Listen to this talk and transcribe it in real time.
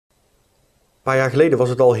paar jaar geleden was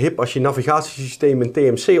het al hip als je navigatiesysteem een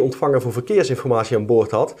TMC-ontvanger voor verkeersinformatie aan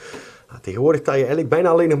boord had. Nou, tegenwoordig tel je eigenlijk bijna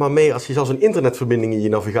alleen nog maar mee als je zelfs een internetverbinding in je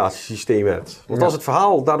navigatiesysteem hebt. Want als het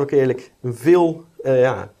verhaal, daardoor kun je eigenlijk een veel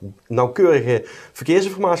nauwkeurige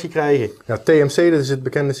verkeersinformatie krijgen. Ja, TMC, dat is het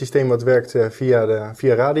bekende systeem wat werkt via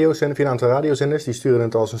radiozenders, via een aantal radiozenders. Die sturen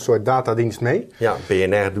het als een soort datadienst mee. Ja,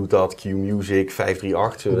 BNR doet dat, Q-Music,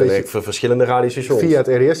 538, dat werkt voor verschillende radiostations. Via het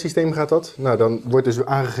RDS-systeem gaat dat. Nou, dan wordt dus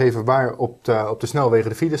aangegeven waar op de snelwegen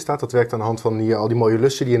de file staat. Dat werkt aan de hand van al die mooie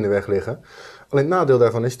lussen die in de weg liggen. Alleen het nadeel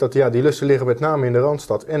daarvan is dat die lussen liggen met name in de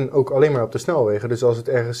Randstad en ook alleen maar op de snelwegen. Dus als het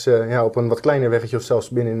ergens op een wat kleiner weggetje of zelfs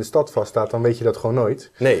binnen in de stad vaststaat, dan weet je dat gewoon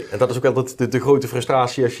nooit. Nee, en dat is ook altijd de grote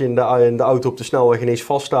frustratie als je in de auto op de snelweg ineens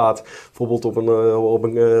vaststaat. Bijvoorbeeld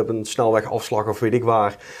op een snelwegafslag of weet ik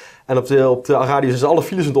waar. En op de radio zijn ze alle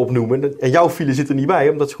files aan het opnoemen. En jouw file zit er niet bij,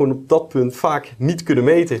 omdat ze gewoon op dat punt vaak niet kunnen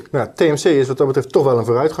meten. Nou, TMC is wat dat betreft toch wel een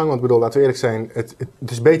vooruitgang. Want laten we eerlijk zijn, het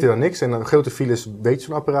is beter dan niks. En dan grote files weet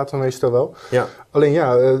zo'n apparaat dan meestal wel. Ja. Alleen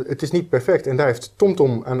het is niet perfect. En daar heeft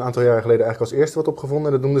TomTom een aantal jaren geleden eigenlijk als eerste wat op gevonden.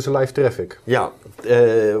 En dat noemden ze live traffic. Ja,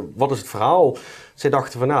 wat is het verhaal? Zij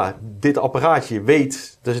dachten van, dit apparaatje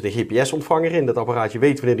weet, er zit een GPS-ontvanger in. Dat apparaatje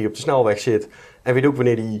weet wanneer hij op de snelweg zit. En weet ook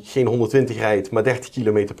wanneer hij geen 120 rijdt, maar 30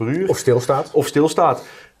 km per uur. Of stilstaat.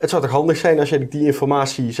 Het zou toch handig zijn als je die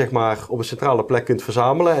informatie zeg maar, op een centrale plek kunt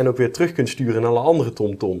verzamelen en ook weer terug kunt sturen naar alle andere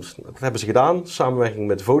TomToms. Dat hebben ze gedaan, samenwerking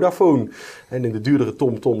met Vodafone. En in de duurdere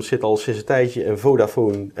TomToms zit al sinds een tijdje een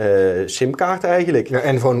Vodafone simkaart eigenlijk. Ja,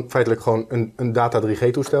 en feitelijk gewoon een data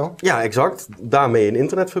 3G-toestel. Ja, exact. Daarmee een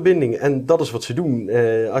internetverbinding. En dat is wat ze doen.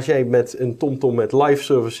 Als jij met een TomTom met live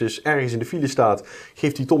services ergens in de file staat,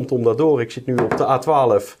 geeft die TomTom dat door. Ik zit nu op de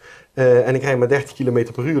A12. En ik rijd maar 30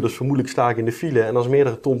 km per uur, dus vermoedelijk sta ik in de file. En als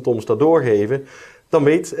meerdere TomToms dat doorgeven, dan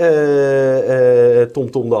weet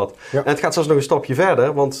TomTom dat. Ja. En het gaat zelfs nog een stapje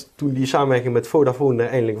verder, want toen die samenwerking met Vodafone er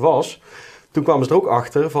eindelijk was, toen kwamen ze er ook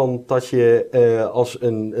achter van dat je als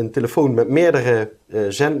een telefoon met meerdere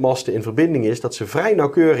zendmasten in verbinding is, dat ze vrij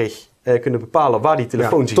nauwkeurig kunnen bepalen waar die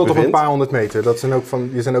telefoon zich bevindt. Tot op een paar honderd meter.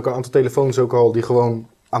 Er zijn ook een aantal telefoons ook al die gewoon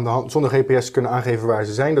aan de hand, zonder GPS kunnen aangeven waar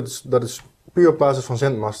ze zijn. Dat is puur op basis van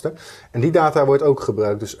zendmasten. En die data wordt ook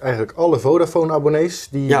gebruikt. Dus eigenlijk alle Vodafone-abonnees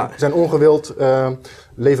die zijn ongewild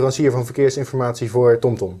leverancier van verkeersinformatie voor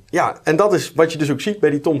TomTom. Ja, en dat is wat je dus ook ziet bij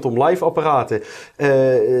die TomTom Live apparaten.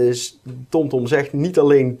 TomTom zegt niet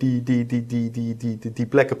alleen die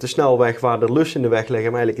plek op de snelweg waar de lussen in de weg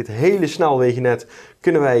liggen, maar eigenlijk het hele snelwegennet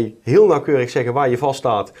kunnen wij heel nauwkeurig zeggen waar je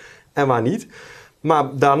vaststaat en waar niet. Maar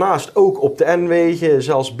daarnaast ook op de N-wegen,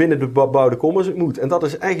 zelfs binnen de bebouwde kom als het moet. En dat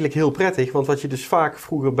is eigenlijk heel prettig, want wat je dus vaak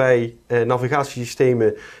vroeger bij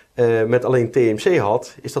navigatiesystemen met alleen TMC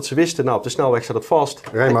had, is dat ze wisten, op de snelweg staat het vast.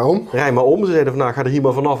 Rij maar om. Rij maar om. Ze zeiden van, ga er hier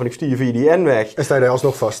maar vanaf en ik stuur je via die N-weg. En sta je daar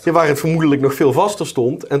alsnog vast. Ja, waar het vermoedelijk nog veel vaster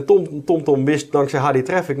stond. En TomTom wist dankzij HD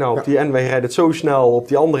Traffic, op die N-weg rijdt het zo snel, op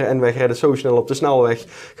die andere N-weg rijdt het zo snel, op de snelweg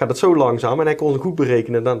gaat het zo langzaam. En hij kon goed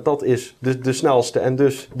berekenen, dat is de snelste en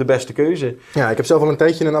dus de beste keuze. Ja, ik heb zelf al een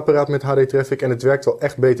tijdje een apparaat met HD Traffic en het werkt wel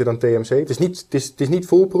echt beter dan TMC. Het is niet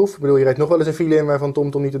foolproof. Ik bedoel, je rijdt nog wel eens een file in waarvan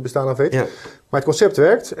TomTom niet het bestaan af weet. Ja. Maar het concept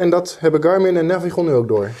werkt en dat hebben Garmin en Navigon nu ook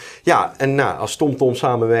door. Ja, en als TomTom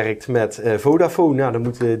samenwerkt met Vodafone, dan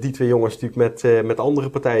moeten die twee jongens natuurlijk met andere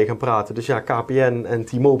partijen gaan praten. Dus KPN en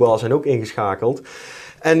T-Mobile zijn ook ingeschakeld.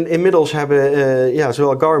 En inmiddels hebben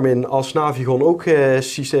zowel Garmin als Navigon ook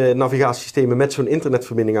navigatiesystemen met zo'n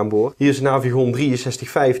internetverbinding aan boord. Hier is Navigon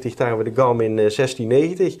 6350, daar hebben we de Garmin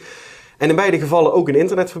 1690. En in beide gevallen ook een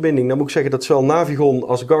internetverbinding. Dan moet ik zeggen dat zowel Navigon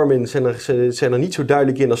als Garmin zijn er niet zo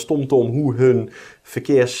duidelijk in als TomTom hoe hun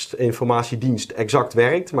verkeersinformatiedienst exact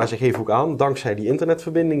werkt. Maar ze geven ook aan, dankzij die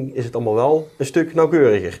internetverbinding is het allemaal wel een stuk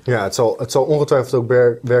nauwkeuriger. Ja, het zal ongetwijfeld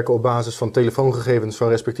ook werken op basis van telefoongegevens van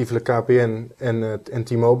respectievelijk KPN en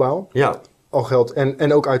T-Mobile. Ja. Al geldt,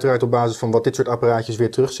 en ook uiteraard op basis van wat dit soort apparaatjes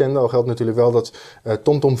weer terugzenden. Al geldt natuurlijk wel dat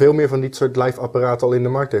TomTom veel meer van dit soort live apparaten al in de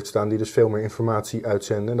markt heeft staan. Die dus veel meer informatie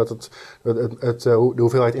uitzenden. En dat de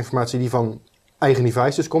hoeveelheid informatie die van eigen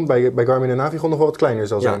devices komt bij Garmin en Navigon nog wel wat kleiner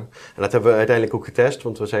zal zijn. Ja, en dat hebben we uiteindelijk ook getest.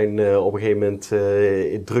 Want we zijn op een gegeven moment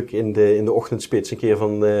druk in de ochtendspits een keer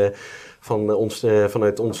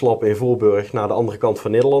vanuit ons lab in Voorburg naar de andere kant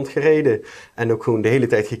van Nederland gereden. En ook gewoon de hele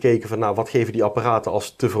tijd gekeken van wat geven die apparaten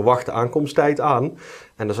als te verwachte aankomsttijd aan.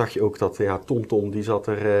 En dan zag je ook dat TomTom die zat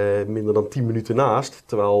er minder dan 10 minuten naast.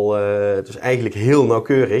 Terwijl het is eigenlijk heel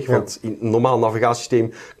nauwkeurig. Ja. Want in een normaal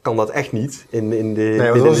navigatiesysteem kan dat echt niet. In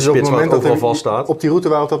de spits waar het overal vast staat. Op die route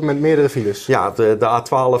waren dat met meerdere files. Ja, de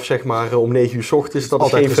A12 zeg maar om 9 uur 's ochtends, dat is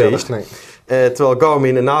geen gezellig, feest. Nee. Terwijl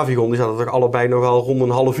Garmin en Navigon, die zaten toch allebei nog wel rond een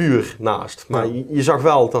half uur naast. Maar je zag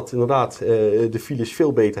wel dat inderdaad de files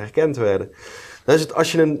veel beter herkend werden. Dus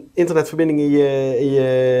als je een internetverbinding in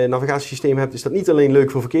je navigatiesysteem hebt, is dat niet alleen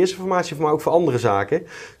leuk voor verkeersinformatie, maar ook voor andere zaken.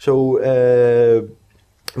 Zo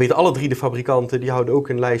weten alle 3 de fabrikanten, die houden ook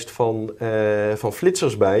een lijst van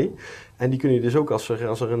flitsers bij. En die kunnen je dus ook, als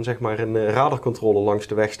er een radarcontrole langs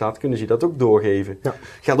de weg staat, kunnen ze dat ook doorgeven. Ja.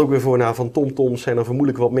 Geldt ook weer voor, van TomToms zijn er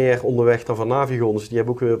vermoedelijk wat meer onderweg dan van Navigons. Die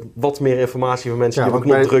hebben ook weer wat meer informatie van mensen die op een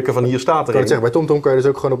knop drukken van hier staat er een. Bij TomTom kan je dus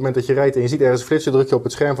ook gewoon op het moment dat je rijdt en je ziet ergens een flitser, druk je op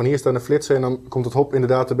het scherm van hier staat een flitser en dan komt het hop in de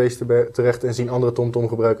database terecht en zien andere TomTom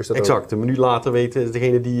gebruikers dat exact. ook. Een minuut later weet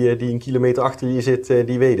degene die een kilometer achter je zit,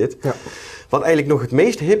 die weet het. Ja. Wat eigenlijk nog het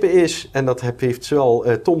meest hippe is, en dat heeft zowel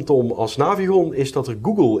TomTom als Navigon, is dat er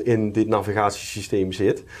Google in dit navigatiesysteem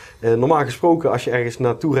zit. Normaal gesproken, als je ergens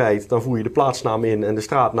naartoe rijdt, dan voer je de plaatsnaam in en de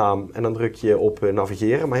straatnaam en dan druk je op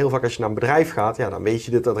navigeren. Maar heel vaak als je naar een bedrijf gaat, dan weet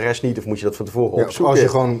je dit adres niet of moet je dat van tevoren opzoeken. Als je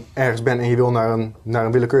gewoon ergens bent en je wil naar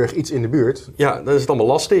een willekeurig iets in de buurt. Ja, dan is het allemaal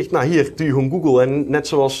lastig. Nou, hier doe je gewoon Google en net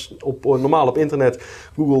zoals normaal op internet,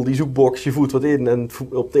 Google die zoekbox, je voert wat in en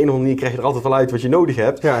op de een of andere manier krijg je er altijd wel uit wat je nodig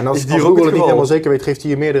hebt. Ja, en als Google het niet helemaal zeker weet, geeft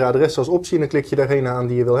hij je meerdere adressen als optie en dan klik je daarheen aan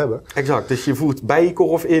die je wil hebben. Exact, dus je voert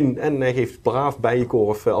Bijenkorf in en hij geeft braaf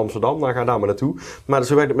Bijenkorf Amsterdam, dan ga je daar maar naartoe. Maar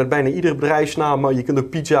zo werkt het met bijna iedere bedrijfsnaam, maar je kunt ook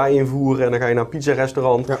pizza invoeren en dan ga je naar een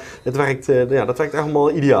pizzarestaurant. Ja. Dat werkt echt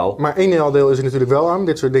helemaal ideaal. Maar één nadeel is er natuurlijk wel aan,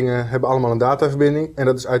 dit soort dingen hebben allemaal een dataverbinding en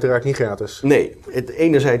dat is uiteraard niet gratis. Nee,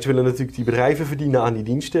 enerzijds willen natuurlijk die bedrijven verdienen aan die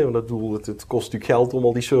diensten, want het kost natuurlijk geld om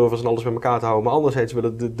al die servers en alles bij elkaar te houden, maar anderzijds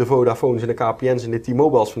willen de Vodafones en de KPN's en de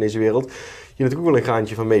T-Mobiles van deze wereld je natuurlijk ook wel een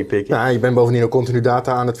graantje van meepikken. Ja, je bent bovendien ook continu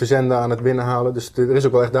data aan het verzenden, aan het binnenhalen. Dus er is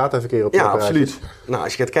ook wel echt dataverkeer op de apparaatjes. Absoluut. Nou,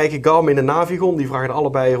 als je gaat kijken, Garmin en Navigon, die vragen er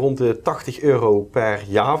allebei rond de €80 per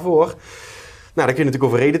jaar voor. Nou, daar kun je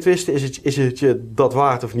natuurlijk over reden twisten. Is het je dat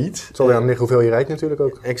waard of niet? Het zal er aan liggen hoeveel je rijdt natuurlijk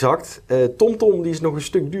ook. Exact. TomTom die is nog een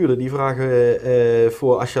stuk duurder. Die vragen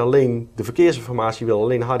voor als je alleen de verkeersinformatie wil,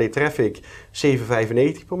 alleen HD traffic,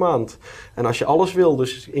 €7,95 per maand. En als je alles wil,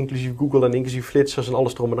 dus inclusief Google en inclusief flitsers en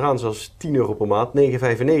alles erom en eraan, zoals €10 per maand,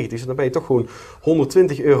 €9,95. Dus dan ben je toch gewoon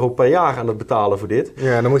 €120 per jaar aan het betalen voor dit.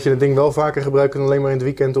 Ja, dan moet je het ding wel vaker gebruiken dan alleen maar in het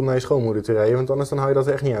weekend om naar je schoonmoeder te rijden. Want anders dan hou je dat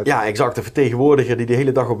er echt niet uit. Ja, exact. De vertegenwoordiger die de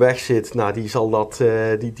hele dag op weg zit, nou, die zal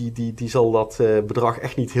dat bedrag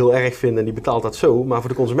echt niet heel erg vinden en die betaalt dat zo. Maar voor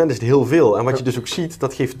de consument is het heel veel. En wat je dus ook ziet,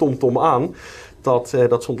 dat geeft TomTom aan. Dat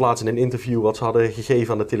stond laatst in een interview wat ze hadden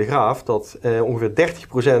gegeven aan de Telegraaf. Dat ongeveer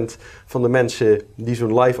 30% van de mensen die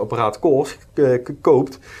zo'n live apparaat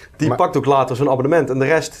koopt, die pakt ook later zo'n abonnement. En de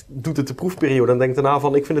rest doet het de proefperiode en denkt daarna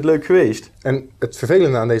van ik vind het leuk geweest. En het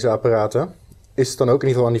vervelende aan deze apparaten is het dan ook, in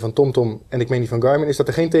ieder geval aan die van TomTom en ik meen die van Garmin, is dat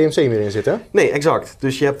er geen TMC meer in zit, hè? Nee, exact.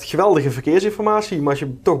 Dus je hebt geweldige verkeersinformatie, maar als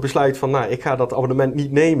je toch besluit van, nou, ik ga dat abonnement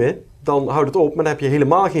niet nemen, dan houdt het op, maar dan heb je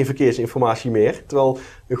helemaal geen verkeersinformatie meer. Terwijl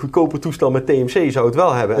een goedkoper toestel met TMC zou het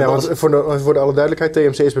wel hebben. Ja, want voor de alle duidelijkheid,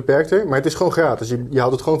 TMC is beperkter, maar het is gewoon gratis. Je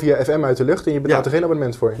haalt het gewoon via FM uit de lucht en je betaalt er geen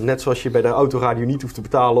abonnement voor. Net zoals je bij de autoradio niet hoeft te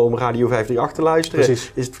betalen om Radio 538 te luisteren.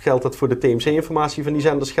 Precies. Geldt dat voor de TMC-informatie van die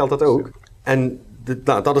zenders, geldt dat ook. En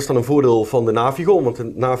dat is dan een voordeel van de Navigon, want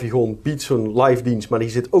de Navigon biedt zo'n live dienst, maar die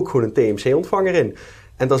zit ook gewoon een TMC-ontvanger in.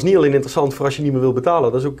 En dat is niet alleen interessant voor als je niet meer wil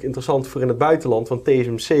betalen, dat is ook interessant voor in het buitenland, want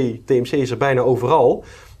TMC is er bijna overal.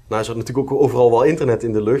 Nou is er natuurlijk ook overal wel internet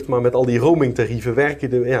in de lucht, maar met al die roamingtarieven werken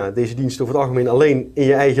deze diensten over het algemeen alleen in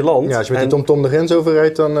je eigen land. Ja, als je met de TomTom de grens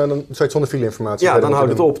overrijdt, dan zou je het zonder fileinformatie. Ja, dan houdt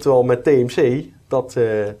het op, terwijl met TMC,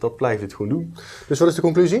 dat blijft het gewoon doen. Dus wat is de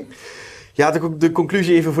conclusie? Ja, de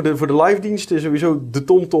conclusie even voor de live diensten. Sowieso, de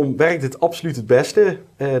TomTom werkt het absoluut het beste.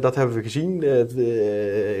 Dat hebben we gezien.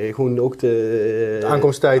 Gewoon ook de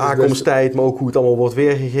aankomsttijd, maar ook hoe het allemaal wordt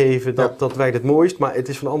weergegeven. Dat werkt het mooist. Maar het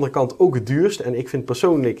is van de andere kant ook het duurst. En ik vind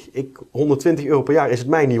persoonlijk, €120 per jaar is het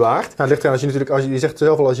mij niet waard. Nou, het ligt eraan, als je zegt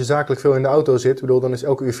zelf al, als je zakelijk veel in de auto zit, dan is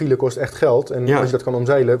elke uur file kost echt geld. En als je dat kan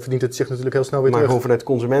omzeilen, verdient het zich natuurlijk heel snel weer terug. Maar gewoon vanuit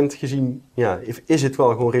consument gezien, is het wel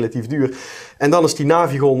gewoon relatief duur. En dan is die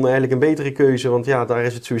Navigon eigenlijk een betere keuze, want daar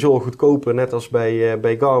is het sowieso al goedkoper, net als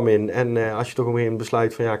bij Garmin. En als je toch op een gegeven moment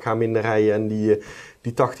besluit van ik ga minder rijden en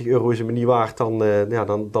die €80 is me niet waard,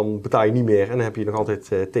 dan betaal je niet meer. En dan heb je nog altijd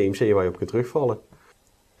TMC waar je op kunt terugvallen.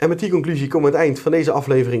 En met die conclusie komen we aan het eind van deze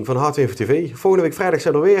aflevering van HWITV. Volgende week vrijdag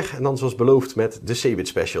zijn we er weer en dan zoals beloofd met de C-Bit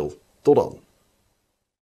Special. Tot dan!